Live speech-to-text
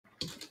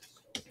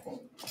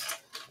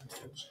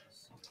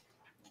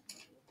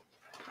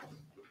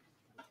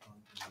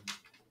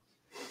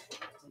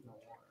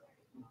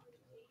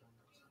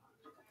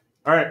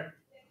All right.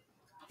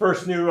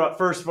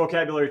 First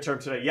vocabulary term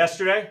today.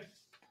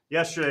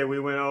 Yesterday we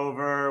went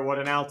over what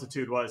an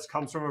altitude was.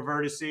 Comes from a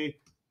vertice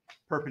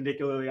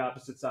perpendicularly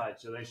opposite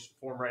sides, so they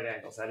form right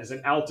angles. That is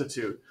an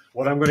altitude.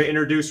 What I'm going to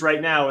introduce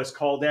right now is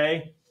called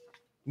a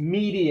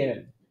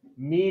median.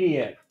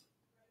 Median.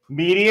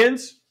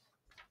 Medians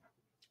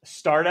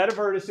start at a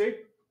vertice.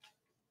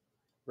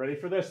 Ready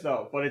for this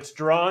though, but it's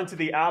drawn to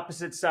the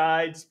opposite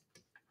sides.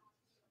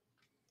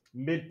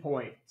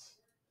 Midpoint.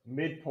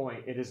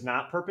 Midpoint. It is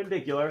not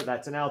perpendicular.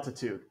 That's an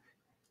altitude.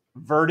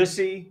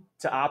 Vertice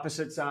to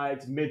opposite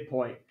sides,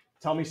 midpoint.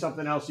 Tell me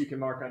something else you can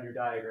mark on your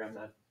diagram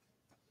then.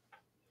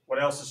 What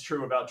else is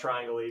true about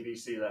triangle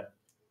ABC then?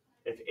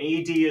 If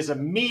AD is a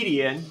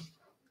median,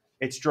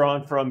 it's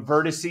drawn from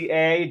vertex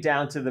A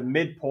down to the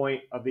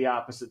midpoint of the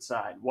opposite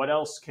side. What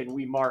else can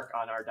we mark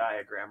on our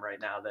diagram right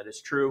now that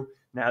is true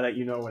now that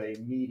you know what a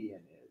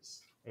median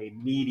is? A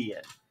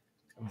median.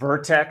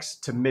 Vertex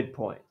to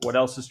midpoint. What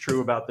else is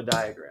true about the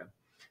diagram?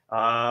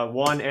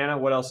 Anna,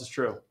 what else is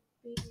true?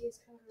 BD is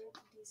congruent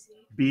to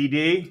DC.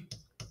 BD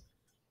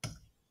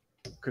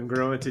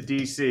congruent to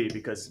DC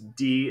because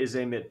D is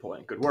a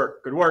midpoint. Good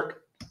work. Good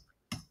work.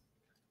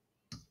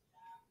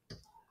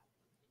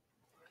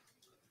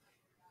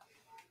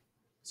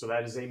 So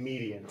that is a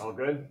median. All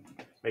good?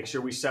 Make sure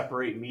we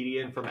separate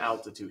median from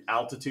altitude.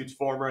 Altitudes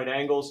form right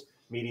angles.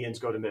 Medians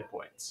go to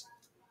midpoints.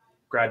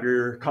 Grab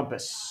your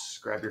compass.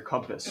 Grab your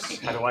compass.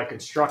 How do I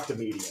construct a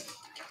median?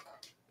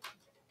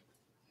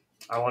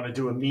 I want to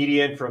do a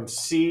median from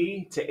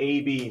C to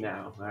AB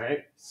now. All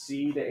right?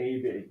 C to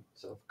AB.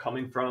 So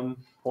coming from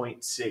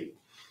point C.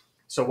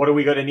 So what are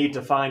we going to need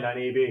to find on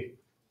AB?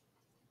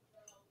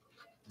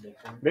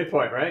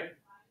 Midpoint, right?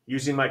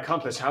 Using my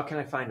compass, how can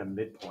I find a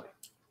midpoint?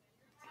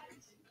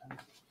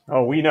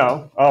 Oh, we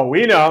know. Oh,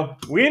 we know.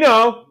 We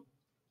know.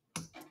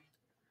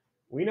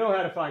 We know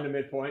how to find a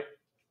midpoint.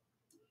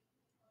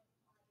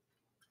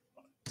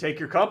 Take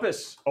your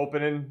compass,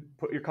 open and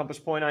put your compass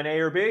point on A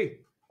or B.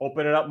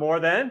 Open it up more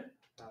than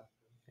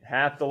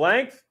half the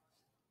length.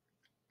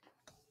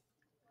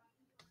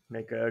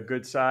 Make a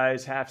good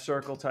size half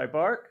circle type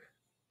arc.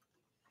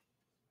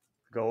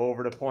 Go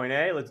over to point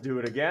A. Let's do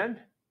it again.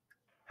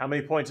 How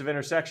many points of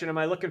intersection am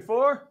I looking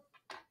for?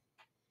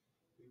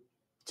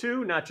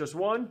 2, not just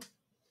 1.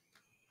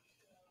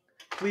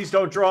 Please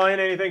don't draw in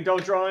anything.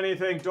 Don't draw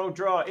anything. Don't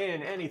draw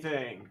in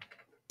anything.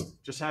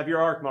 Just have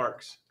your arc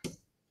marks.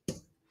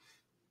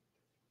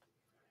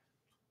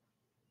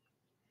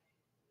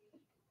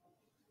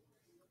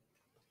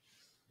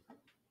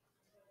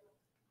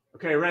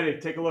 Okay, ready?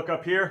 Take a look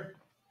up here.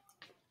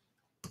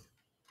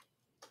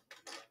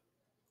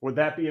 Would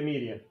that be a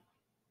median?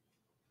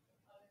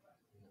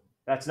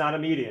 That's not a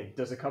median.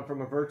 Does it come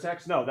from a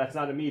vertex? No, that's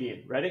not a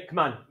median. Ready? Come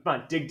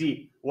on, dig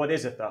deep. What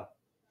is it though?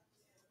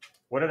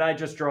 What did I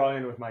just draw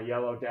in with my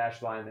yellow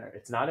dashed line there?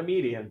 It's not a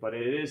median, but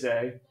it is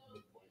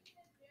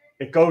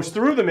it goes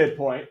through the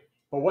midpoint,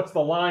 but what's the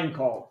line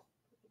called?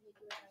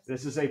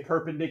 This is a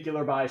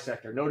perpendicular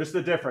bisector. Notice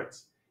the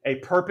difference. A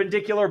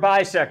perpendicular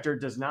bisector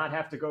does not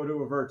have to go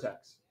to a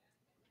vertex.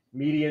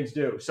 Medians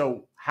do.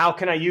 So how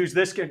can I use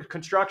this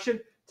construction?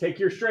 Take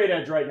your straight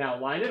edge right now.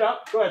 Line it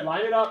up. Go ahead,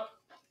 line it up.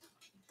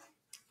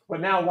 But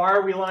now why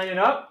are we lining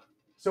up?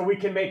 So we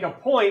can make a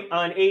point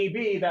on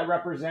AB that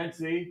represents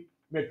the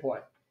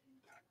midpoint.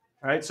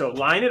 All right, so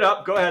line it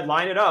up. Go ahead,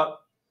 line it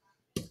up.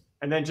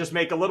 And then just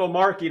make a little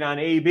marking on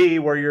AB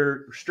where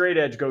your straight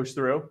edge goes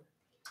through.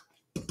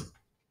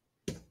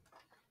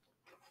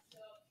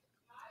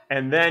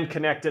 And then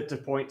connect it to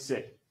point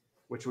C,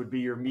 which would be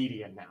your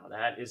median now.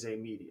 That is a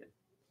median.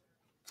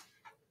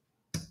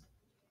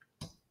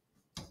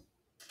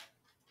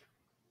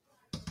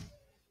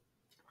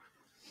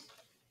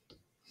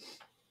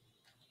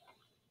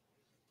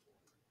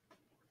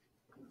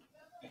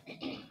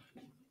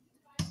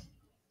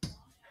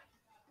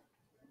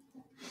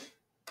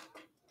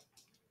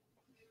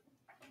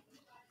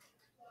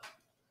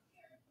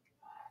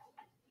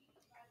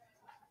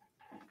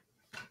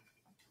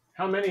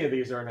 How many of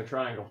these are in a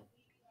triangle?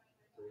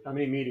 How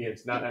many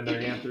medians? And the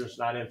answer is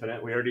not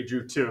infinite. We already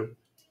drew 2.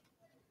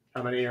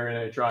 How many are in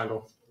a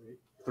triangle?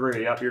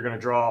 3. Yep, you're going to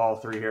draw all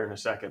 3 here in a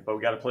second, but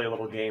we got to play a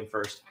little game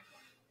first.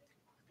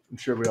 I'm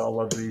sure we all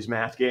love these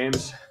math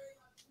games.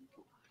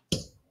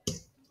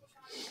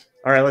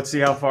 All right, let's see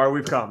how far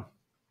we've come.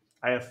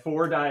 I have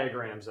 4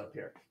 diagrams up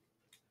here.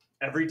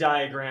 Every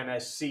diagram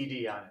has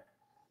CD on it.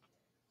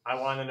 I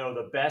want to know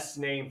the best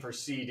name for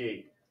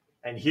CD.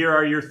 And here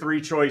are your 4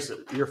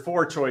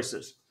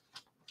 choices.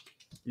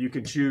 You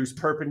can choose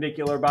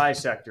perpendicular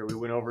bisector. We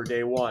went over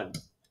day 1.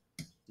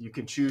 You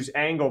can choose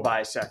angle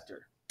bisector.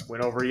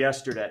 Went over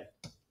yesterday.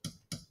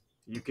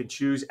 You can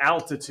choose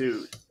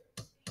altitude,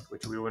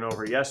 which we went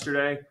over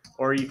yesterday.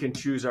 Or you can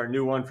choose our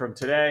new one from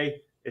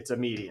today. It's a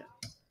median.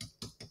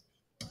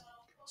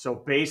 So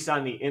based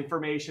on the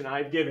information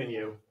I've given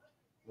you,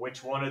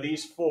 which one of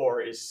these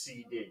 4 is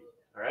CD?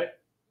 All right?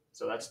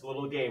 So that's the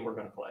little game we're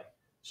going to play.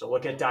 So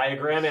look at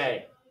diagram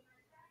A.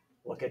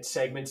 Look at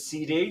segment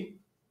CD.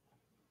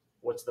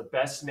 What's the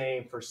best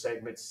name for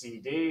segment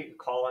CD?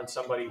 Call on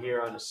somebody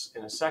here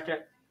in a second.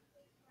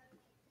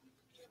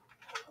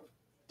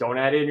 Don't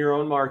add in your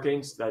own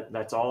markings.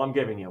 That's all I'm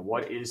giving you.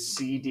 What is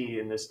CD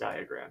in this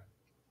diagram?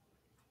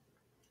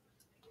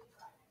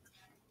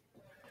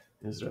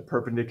 Is it a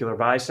perpendicular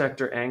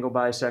bisector, angle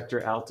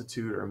bisector,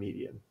 altitude, or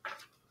median?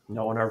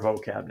 Knowing our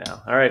vocab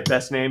now. All right,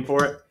 best name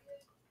for it?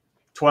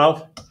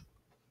 12?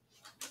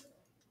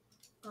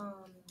 I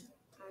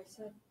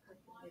said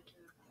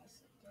perpendicular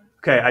bisector.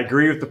 Okay, I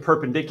agree with the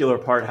perpendicular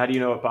part. How do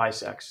you know it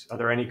bisects? Are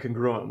there any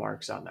congruent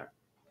marks on there?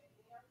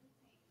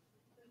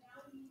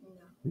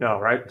 No,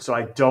 right? So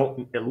I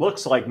don't, it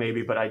looks like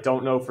maybe, but I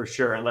don't know for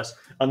sure unless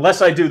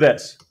I do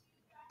this.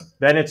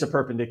 Then it's a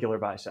perpendicular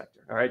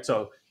bisector. All right,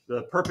 so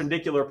the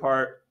perpendicular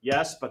part,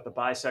 yes, but the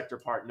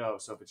bisector part, no.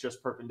 So if it's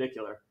just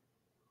perpendicular,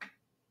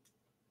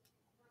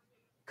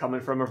 coming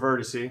from a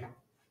vertice,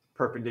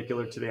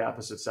 perpendicular to the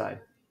opposite side.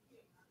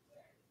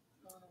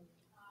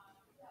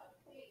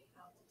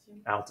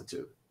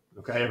 Altitude.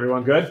 Okay,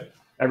 everyone good?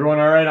 Everyone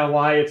all right on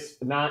why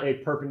it's not a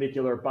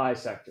perpendicular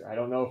bisector? I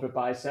don't know if it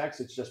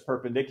bisects, it's just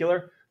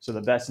perpendicular. So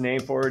the best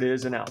name for it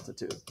is an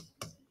altitude.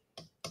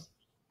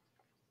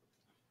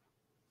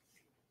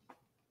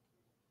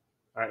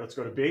 All right, let's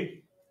go to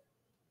B.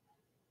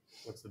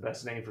 What's the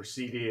best name for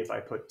CD if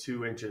I put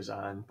 2 inches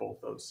on both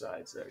those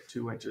sides there?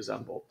 2 inches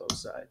on both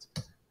those sides.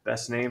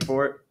 Best name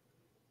for it?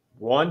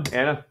 1,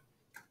 Anna?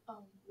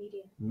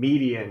 Median.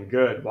 Median,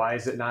 good. Why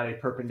is it not a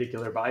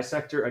perpendicular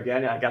bisector?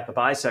 Again, I got the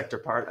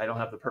bisector part. I don't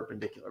have the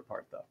perpendicular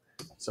part, though.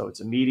 So it's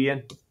a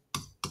median.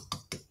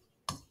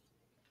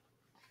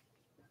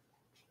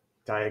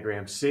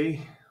 Diagram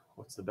C.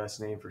 What's the best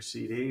name for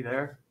CD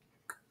there?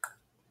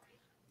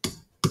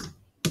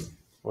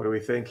 What do we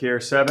think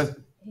here?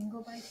 7?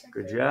 Angle bisector.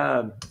 Good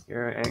job.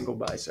 You're an angle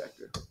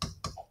bisector.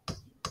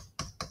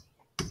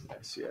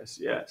 Yes, yes,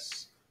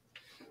 yes.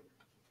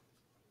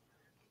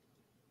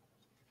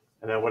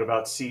 And then what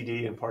about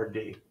CD and part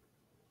D?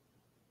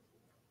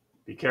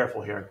 Be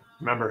careful here.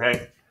 Remember,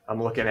 hey,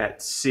 I'm looking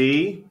at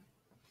C,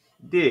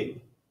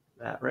 D.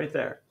 That right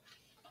there.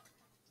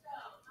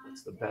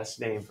 What's the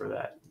best name for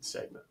that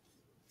segment?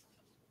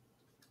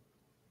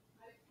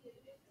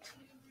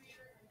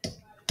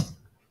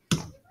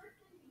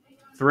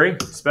 Three,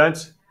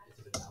 Spence?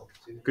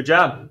 Good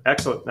job.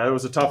 Excellent. That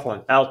was a tough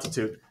one.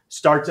 Altitude.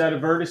 Starts at a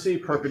vertice,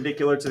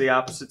 perpendicular to the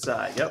opposite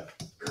side.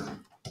 Yep.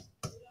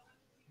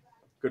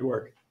 Good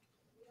work.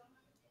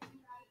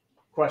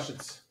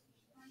 Questions?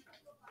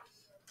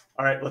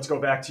 All right, let's go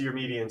back to your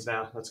medians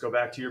now. Let's go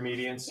back to your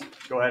medians.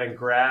 Go ahead and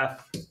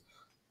graph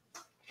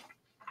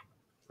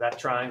that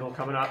triangle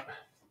coming up.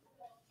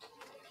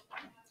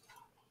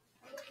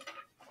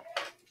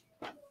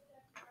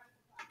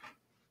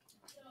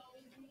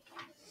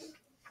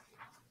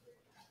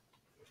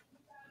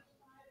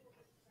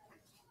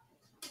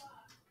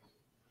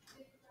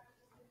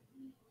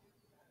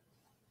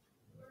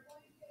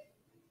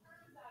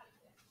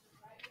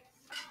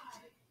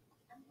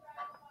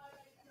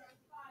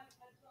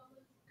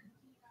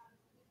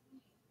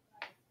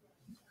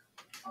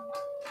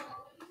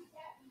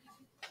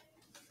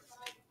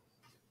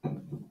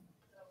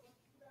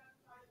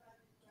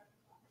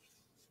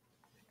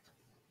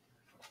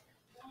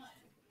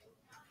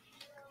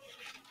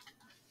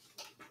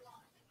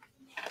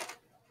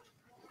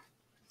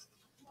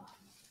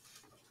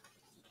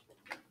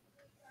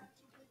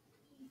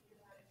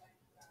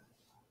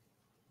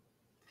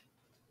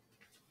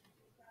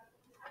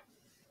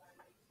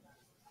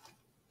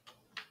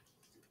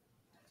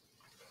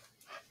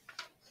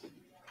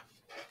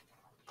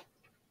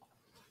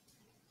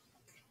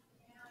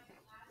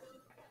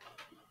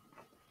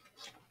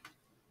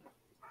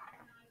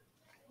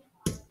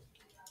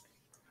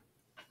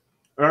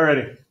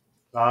 Alrighty.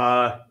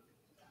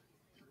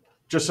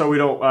 Just so we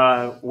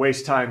don't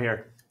waste time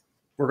here,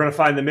 we're going to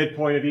find the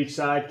midpoint of each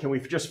side. Can we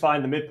just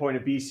find the midpoint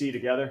of BC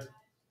together?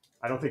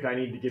 I don't think I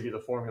need to give you the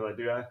formula,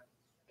 do I?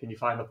 Can you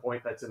find the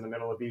point that's in the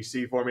middle of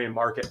BC for me and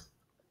mark it?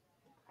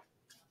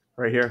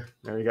 Right here.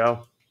 There you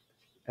go.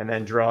 And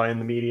then draw in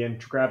the median.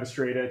 Grab a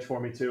straight edge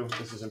for me too.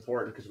 This is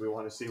important because we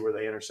want to see where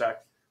they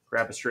intersect.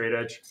 Grab a straight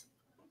edge.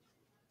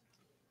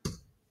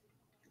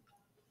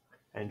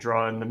 And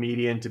draw in the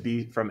median to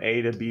be from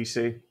A to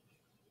BC.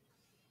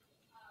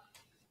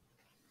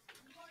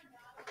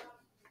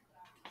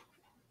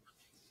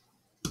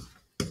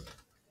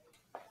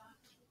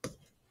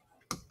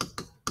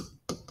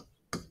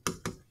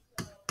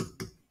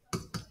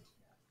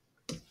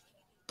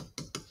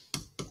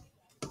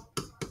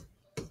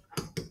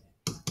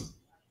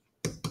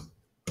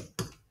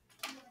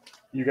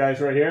 You guys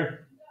right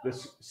here,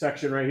 this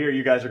section right here,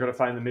 you guys are going to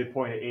find the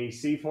midpoint of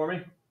AC for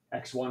me.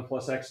 X1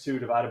 plus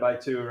X2 divided by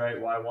 2,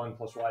 right? Y1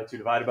 plus Y2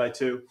 divided by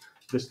 2.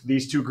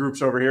 These two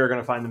groups over here are going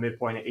to find the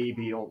midpoint of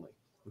AB only.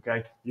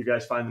 Okay? You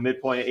guys find the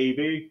midpoint of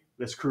AB.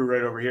 This crew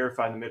right over here,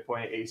 find the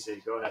midpoint of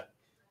AC. Go ahead.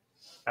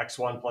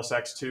 X1 plus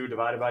X2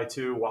 divided by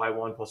 2.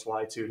 Y1 plus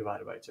Y2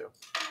 divided by 2.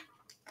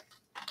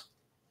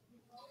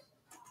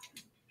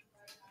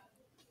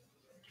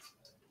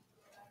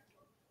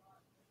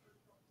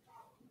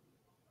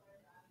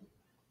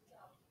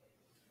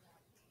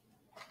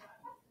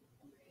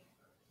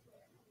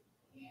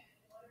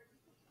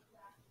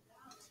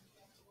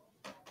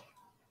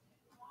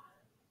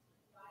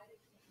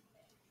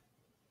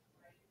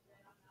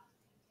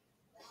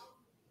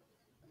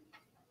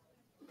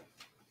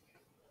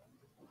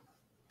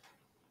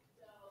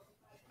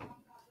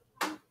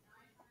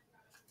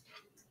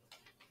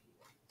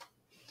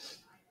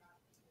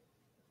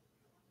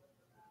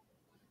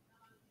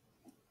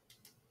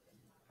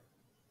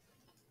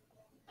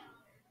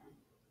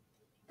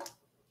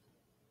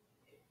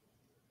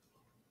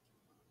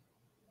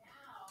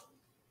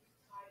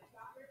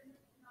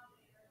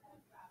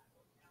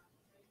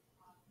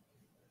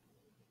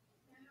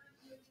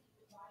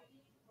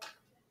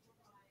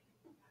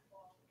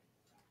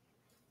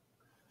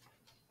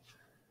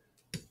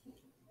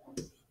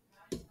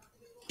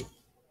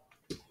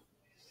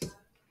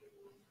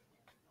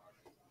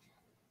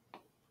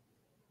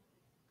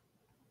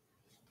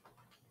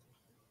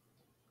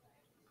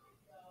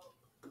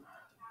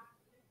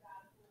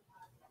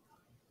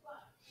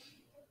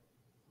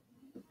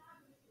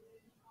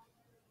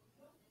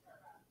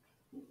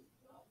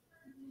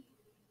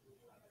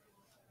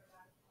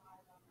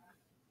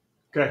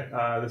 Okay,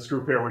 this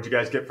group here, what'd you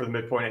guys get for the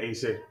midpoint of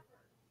AC?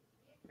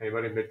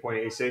 Anybody midpoint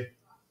of AC?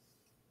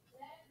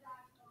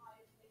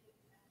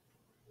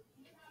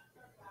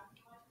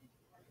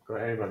 Go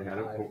ahead, anybody. I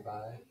don't,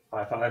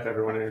 5.5.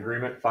 Everyone in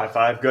agreement?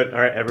 5.5. Good.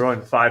 All right,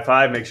 everyone.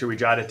 5.5. Make sure we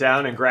jot it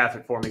down and graph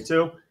it for me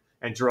too,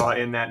 and draw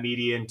in that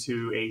median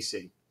to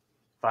AC.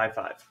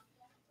 5.5.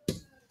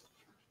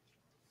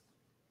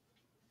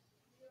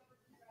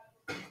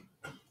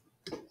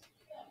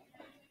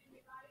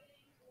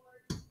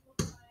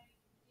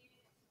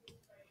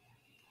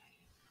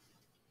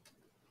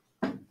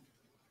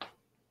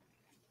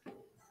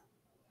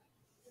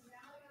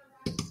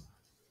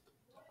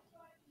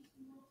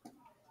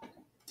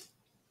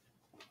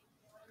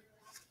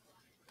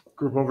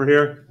 Group over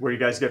here, where you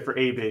guys get for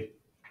AB?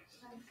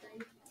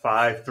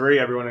 5.3.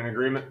 Everyone in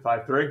agreement?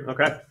 5.3.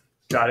 Okay.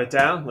 Jot it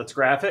down. Let's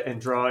graph it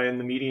and draw in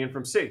the median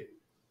from C.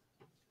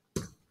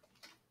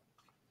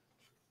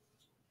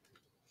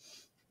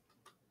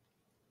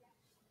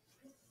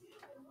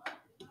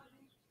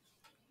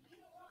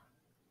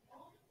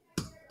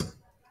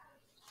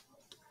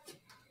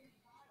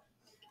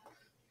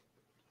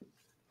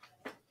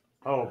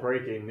 Oh,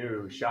 breaking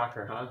news.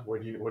 Shocker, huh?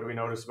 What do we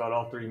notice about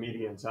all three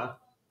medians, huh?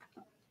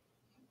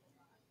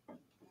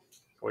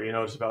 What do you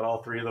notice about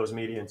all three of those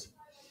medians?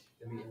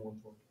 They meet in one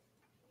point,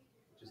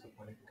 which is the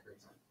point of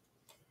concurrence.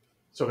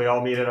 So they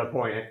all meet at a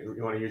point.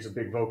 You want to use a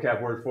big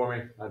vocab word for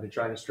me? I've been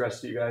trying to stress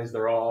to you guys,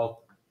 they're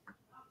all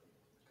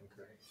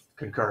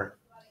concurrent.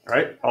 All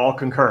right, all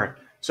concurrent.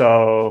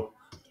 So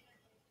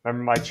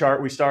remember my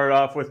chart we started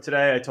off with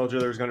today? I told you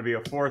there was going to be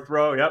a fourth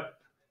row. Yep.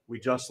 We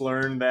just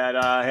learned that,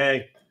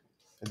 hey,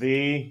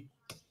 the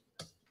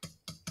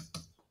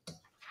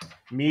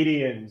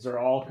medians are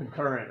all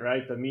concurrent,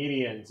 right? The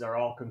medians are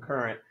all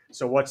concurrent.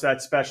 So what's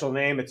that special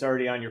name? It's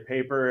already on your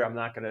paper. I'm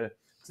not going to,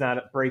 it's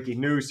not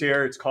breaking news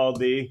here. It's called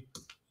the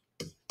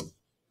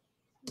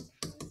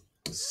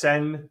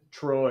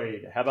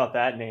Centroid. How about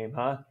that name,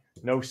 huh?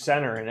 No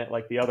center in it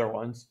like the other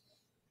ones.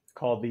 It's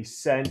called the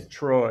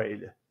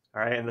Centroid.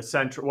 All right, and the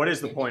centroid, what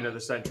is the point of the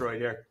centroid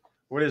here?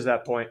 What is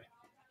that point?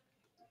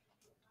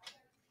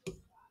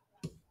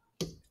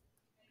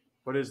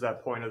 What is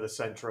that point of the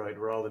centroid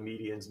where all the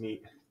medians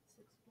meet?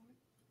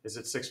 Is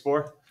it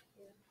 6.4?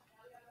 Yeah.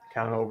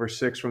 Count over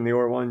 6 from the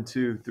or. 1,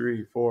 2,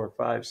 3, 4,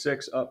 5,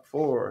 6, up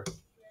 4.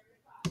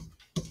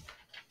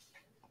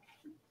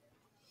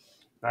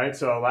 All right,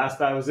 so last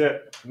that was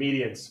it.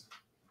 Medians.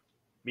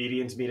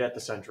 Medians meet at the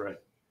centroid.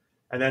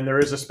 And then there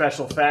is a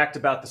special fact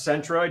about the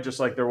centroid, just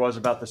like there was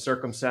about the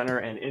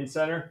circumcenter and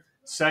incenter.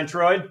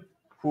 Centroid,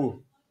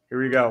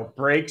 here we go,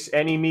 breaks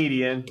any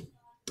median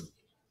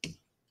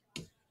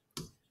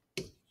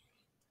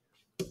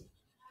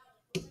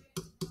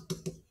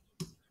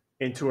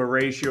into a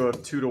ratio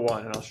of 2 to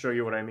 1, and I'll show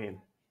you what I mean.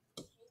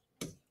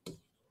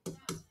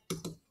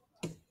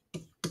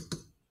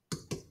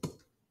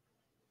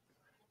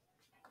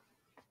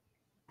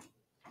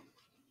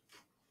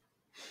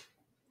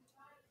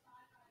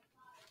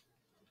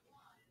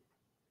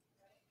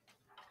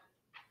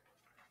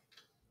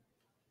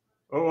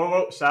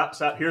 Oh,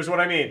 stop. Here's what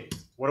I mean.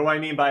 What do I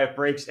mean by it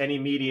breaks any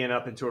median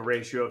up into a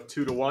ratio of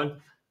 2 to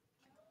 1?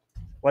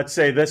 Let's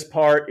say this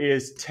part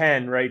is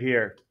 10 right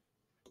here.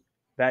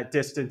 That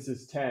distance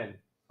is 10.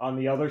 On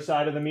the other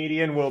side of the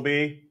median will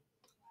be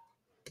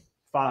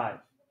 5.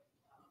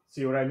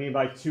 See what I mean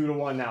by 2 to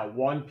 1 now?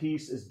 One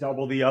piece is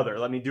double the other.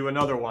 Let me do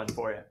another one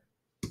for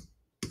you.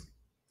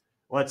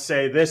 Let's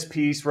say this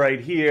piece right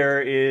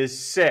here is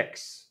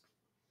 6.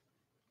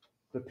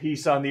 The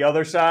piece on the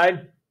other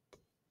side,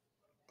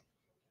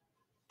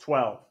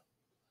 12.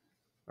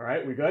 All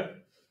right, we good?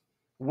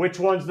 Which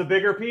one's the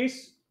bigger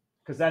piece?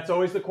 Because that's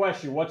always the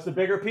question. What's the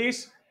bigger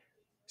piece?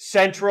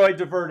 Centroid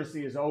to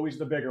vertice is always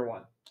the bigger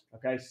one.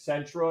 Okay,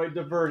 centroid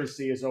to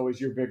vertice is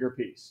always your bigger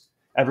piece.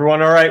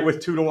 Everyone all right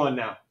with 2 to 1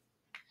 now?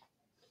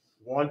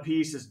 One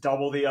piece is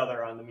double the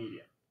other on the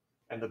median.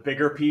 And the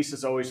bigger piece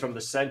is always from the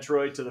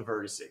centroid to the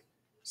vertice.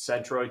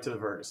 Centroid to the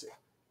vertice.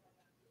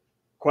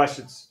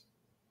 Questions?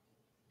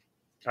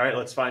 All right,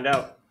 let's find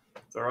out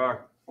if there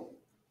are.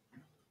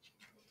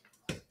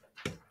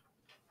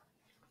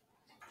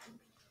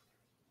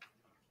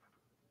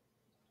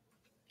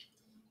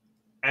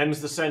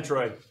 M's the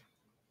centroid.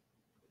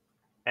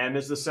 M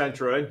is the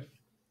centroid.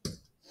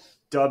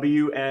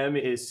 WM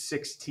is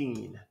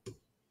 16.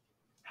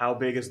 How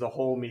big is the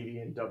whole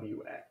median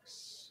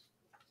WX?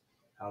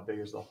 How big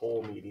is the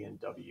whole median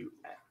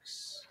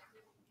WX?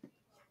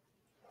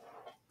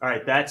 All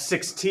right, that's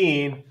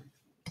 16.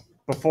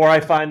 Before I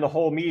find the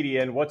whole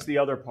median, what's the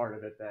other part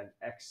of it then?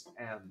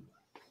 XM.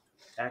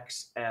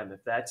 XM.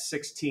 If that's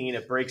 16,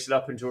 it breaks it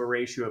up into a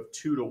ratio of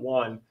 2 to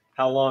 1.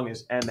 How long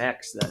is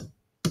MX then?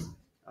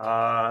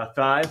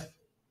 5.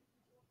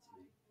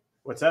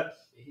 What's that?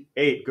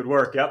 8. Good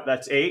work. Yep,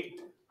 that's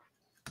 8.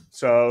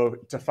 So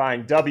to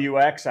find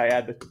WX, I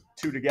add the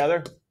 2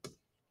 together.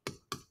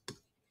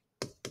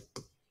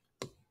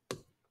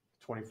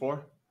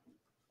 24.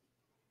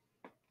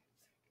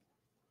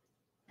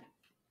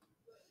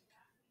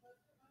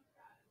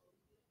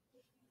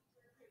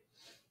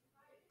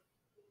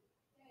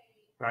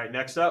 All right,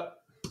 next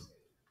up,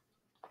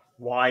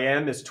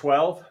 YM is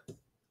 12.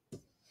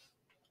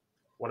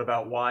 What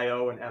about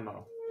YO and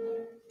MO?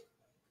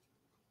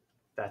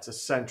 That's a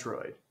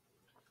centroid.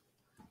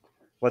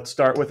 Let's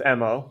start with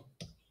MO,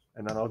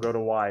 and then I'll go to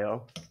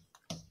YO.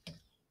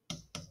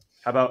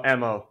 How about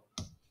MO?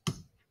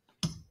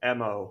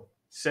 MO,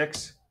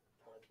 6?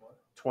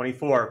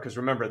 24, because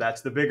remember,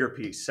 that's the bigger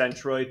piece.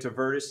 Centroid to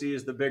vertice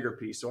is the bigger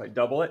piece. So I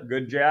double it.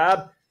 Good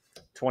job.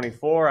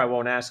 24. I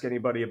won't ask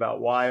anybody about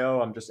YO.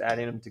 I'm just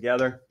adding them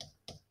together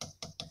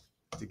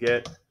to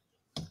get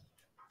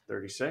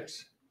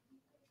 36.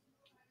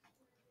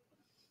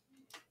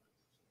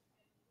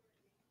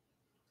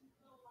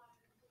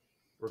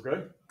 We're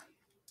good?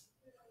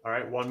 All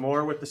right, one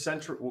more with the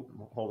centroid.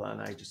 Hold on,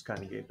 I just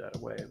kind of gave that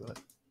away, but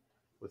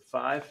with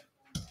 5.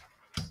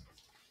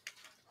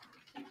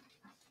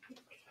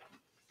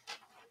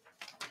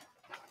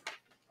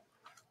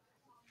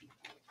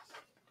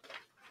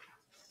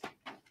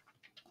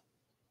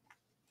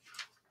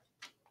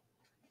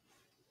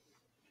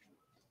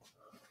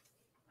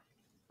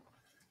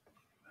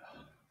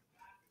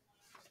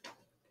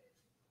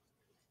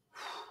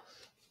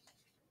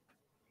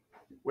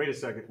 Wait a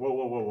second. Whoa,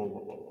 whoa, whoa, whoa, whoa,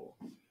 whoa,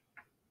 whoa.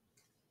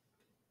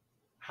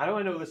 How do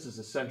I know this is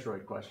a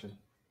centroid question?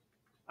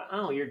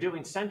 Oh, you're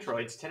doing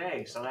centroids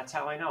today, so that's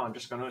how I know. I'm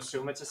just going to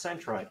assume it's a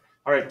centroid.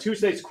 All right,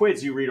 Tuesday's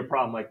quiz, you read a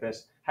problem like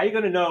this. How are you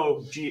going to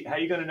know? How are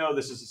you going to know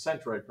this is a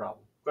centroid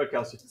problem? Go ahead,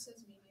 Kelsey. It says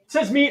median. It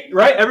says meet,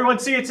 right? Everyone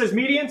see it says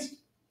medians?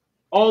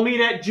 All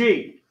meet at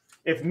G.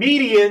 If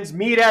medians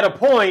meet at a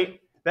point,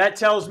 that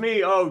tells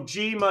me, oh,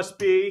 G must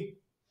be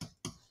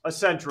a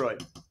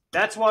centroid.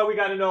 That's why we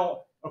got to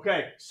know,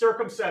 okay,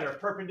 circumcenter,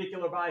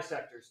 perpendicular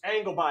bisectors,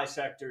 angle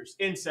bisectors,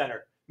 incenter,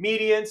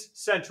 medians,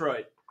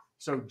 centroid.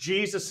 So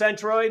G's a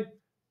centroid,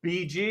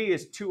 BG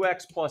is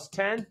 2x plus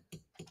 10,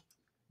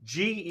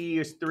 GE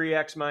is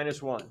 3x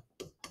minus 1.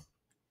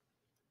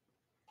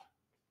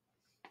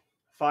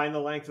 Find the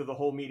length of the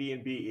whole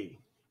median BE.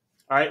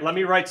 All right, let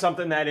me write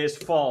something that is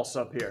false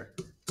up here.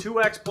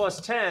 2x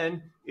plus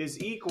 10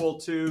 is equal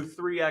to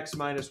 3x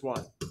minus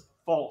 1.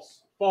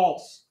 False,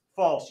 false,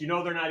 false. You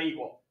know they're not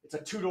equal. It's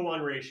a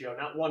 2-to-1 ratio,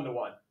 not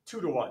 1-to-1.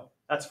 2-to-1.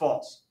 That's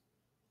false.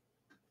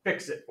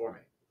 Fix it for me.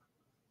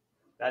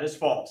 That is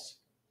false.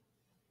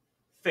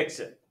 Fix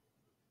it.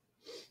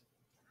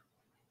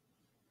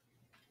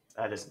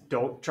 That is,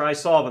 don't try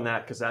solving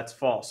that because that's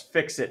false.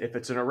 Fix it. If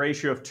it's in a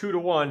ratio of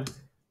 2-to-1,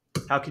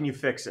 how can you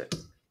fix it?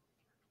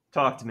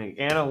 Talk to me.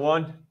 Anna,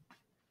 1?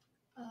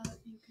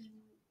 You can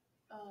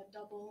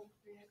double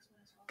 3x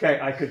minus 1. Okay,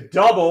 I could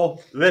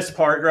double this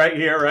part right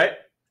here, right?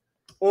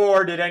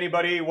 Or did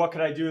anybody, what could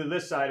I do to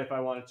this side if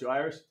I wanted to,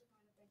 Iris?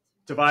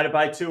 Divide it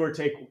by 2 or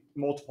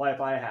multiply it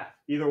by a half.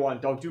 Either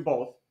one. Don't do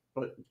both,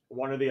 but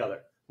one or the other.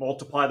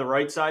 Multiply the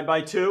right side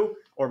by 2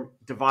 or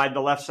divide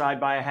the left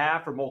side by a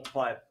half or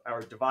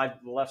divide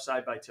the left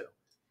side by 2. All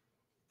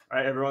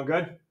right, everyone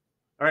good?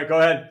 All right, go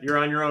ahead. You're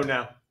on your own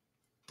now.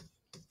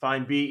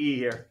 Find BE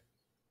here.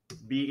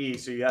 BE,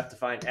 so you have to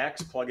find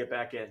X, plug it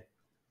back in.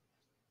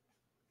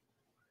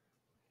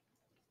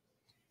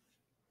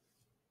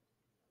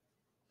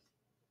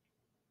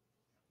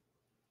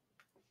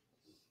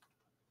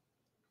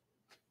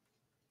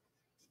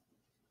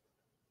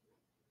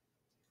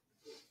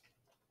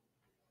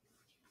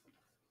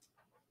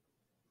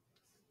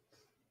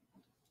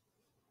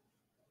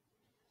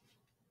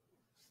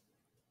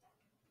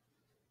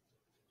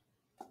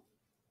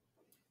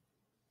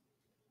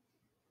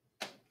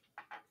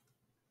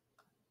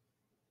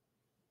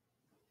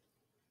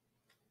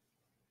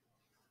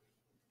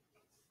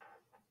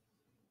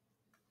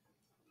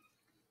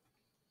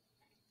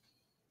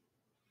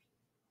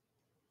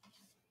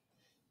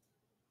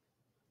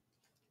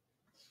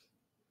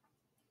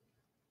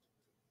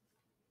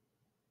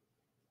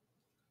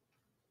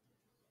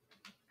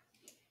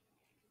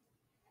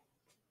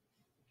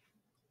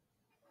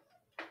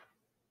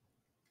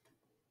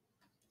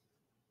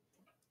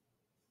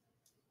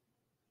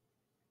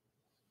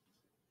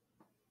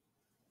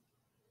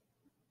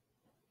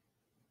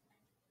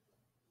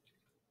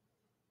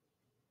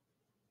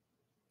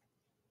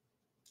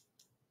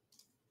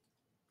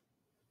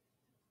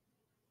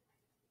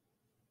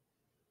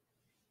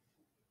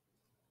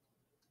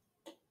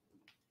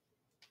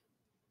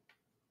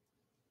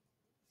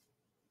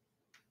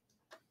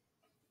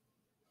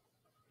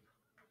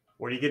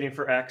 What are you getting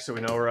for X? So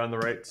we know we're on the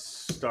right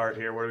start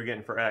here. What are we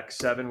getting for X?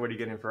 7. What are you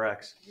getting for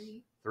X?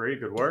 3.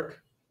 Good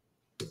work.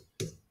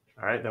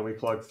 All right, then we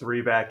plug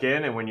 3 back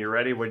in. And when you're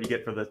ready, what do you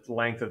get for the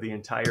length of the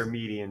entire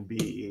median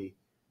BE?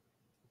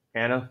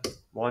 Anna,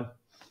 1?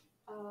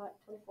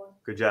 24.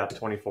 Good job,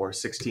 24.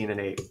 16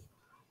 and 8.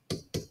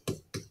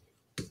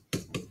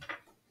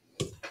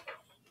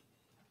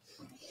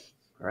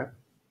 All right.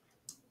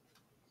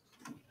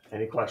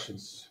 Any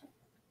questions?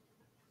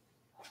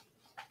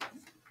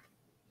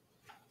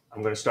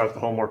 I'm going to start the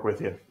homework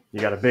with you.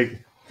 You got the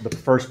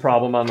first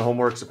problem on the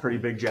homework's a pretty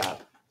big job.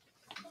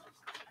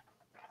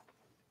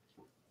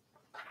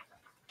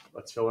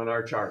 Let's fill in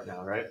our chart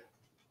now, right?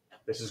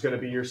 This is going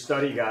to be your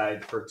study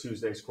guide for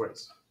Tuesday's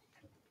quiz.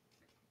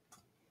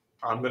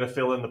 I'm going to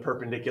fill in the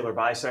perpendicular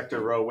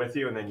bisector row with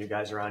you, and then you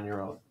guys are on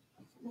your own.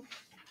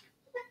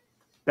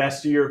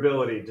 Best of your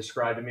ability,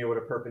 describe to me what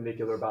a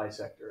perpendicular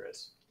bisector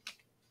is.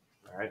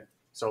 All right.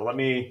 So let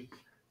me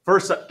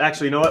first,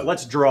 actually, you know what?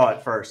 Let's draw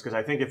it first, because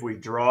I think if we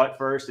draw it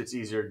first, it's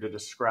easier to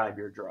describe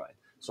your drawing.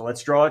 So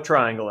let's draw a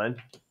triangle in.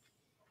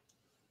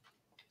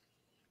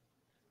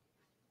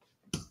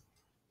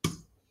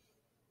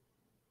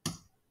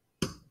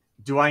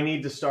 Do I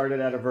need to start it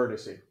at a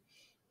vertice?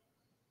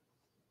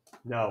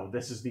 No,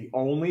 this is the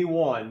only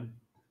one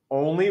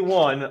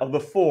of the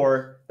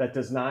four that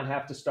does not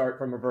have to start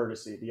from a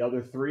vertice. The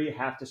other three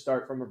have to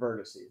start from a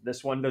vertice.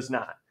 This one does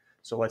not.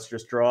 So let's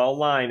just draw a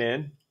line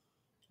in,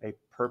 a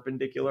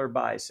perpendicular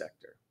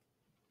bisector.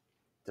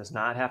 Does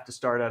not have to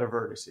start at a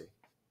vertice.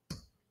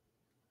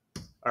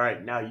 All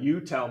right, now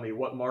you tell me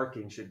what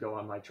marking should go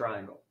on my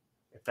triangle.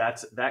 If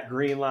that's that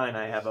green line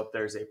I have up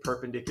there is a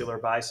perpendicular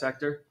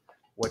bisector,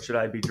 what should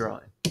I be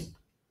drawing?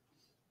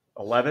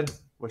 11?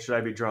 What should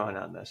I be drawing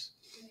on this?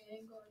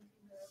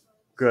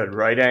 Good,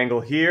 right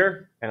angle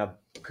here and a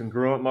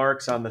congruent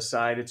marks on the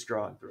side it's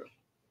drawn through.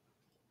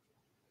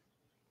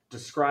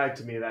 Describe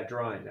to me that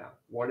drawing now.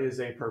 What is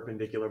a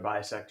perpendicular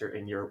bisector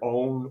in your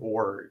own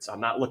words?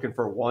 I'm not looking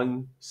for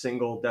one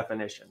single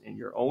definition. In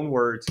your own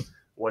words,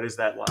 what is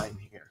that line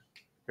here?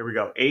 Here we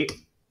go. 8.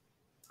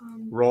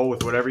 Roll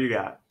with whatever you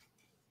got.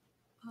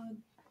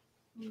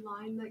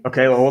 Line that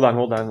Okay, well, hold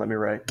on. Let me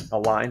write. A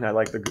line. I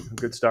like the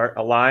good start.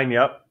 A line,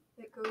 yep.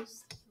 that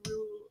goes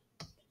through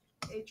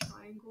a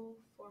triangle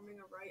forming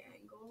a right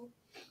angle.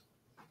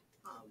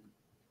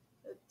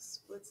 That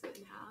splits it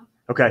in half.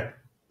 Okay.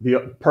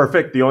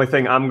 Perfect. The only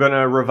thing I'm going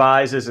to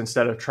revise is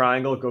instead of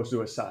triangle, it goes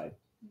to a side.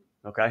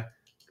 Okay.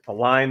 A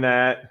line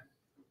that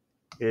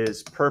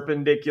is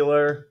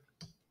perpendicular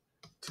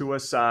to a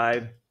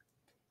side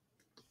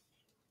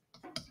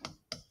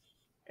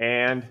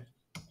and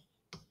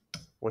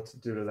what's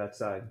it do to that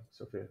side,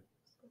 Sophia?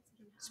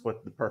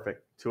 Split the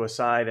perfect to a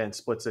side and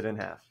splits it in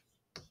half.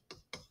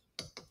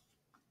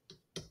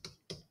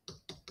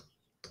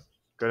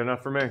 Good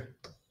enough for me.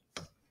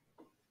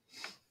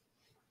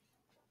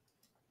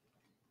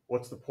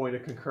 What's the point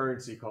of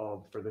concurrency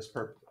called for this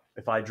purpose?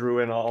 If I drew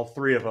in all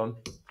three of them,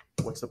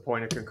 what's the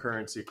point of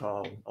concurrency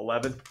called?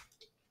 11?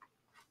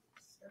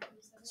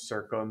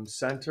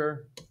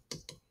 Circumcenter.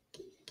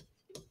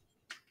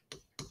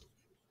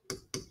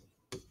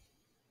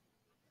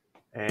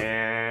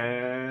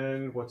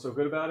 And what's so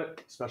good about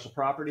it? Special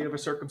property of a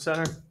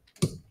circumcenter.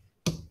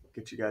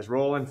 Get you guys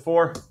rolling.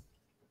 4.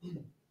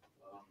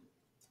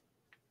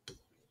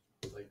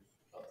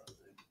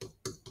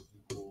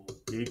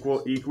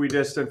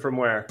 Equidistant from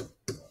where?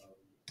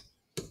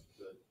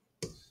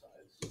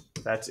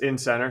 That's in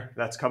center.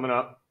 That's coming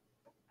up.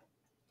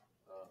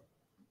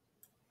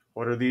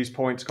 What are these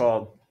points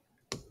called?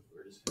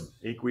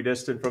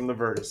 Equidistant from the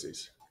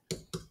vertices.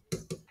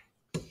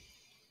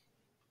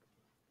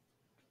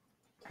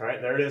 All right,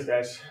 there it is,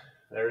 guys.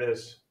 There it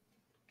is.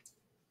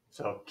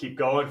 So keep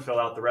going. Fill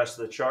out the rest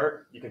of the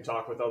chart. You can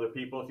talk with other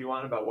people if you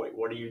want about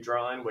what are you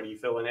drawing, what are you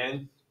filling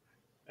in.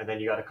 And then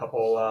you got a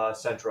couple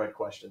Centroid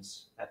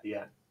questions at the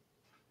end.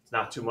 It's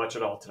not too much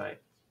at all tonight.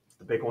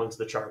 The big one's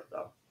the chart,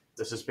 though.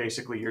 This is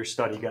basically your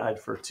study guide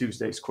for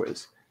Tuesday's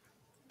quiz.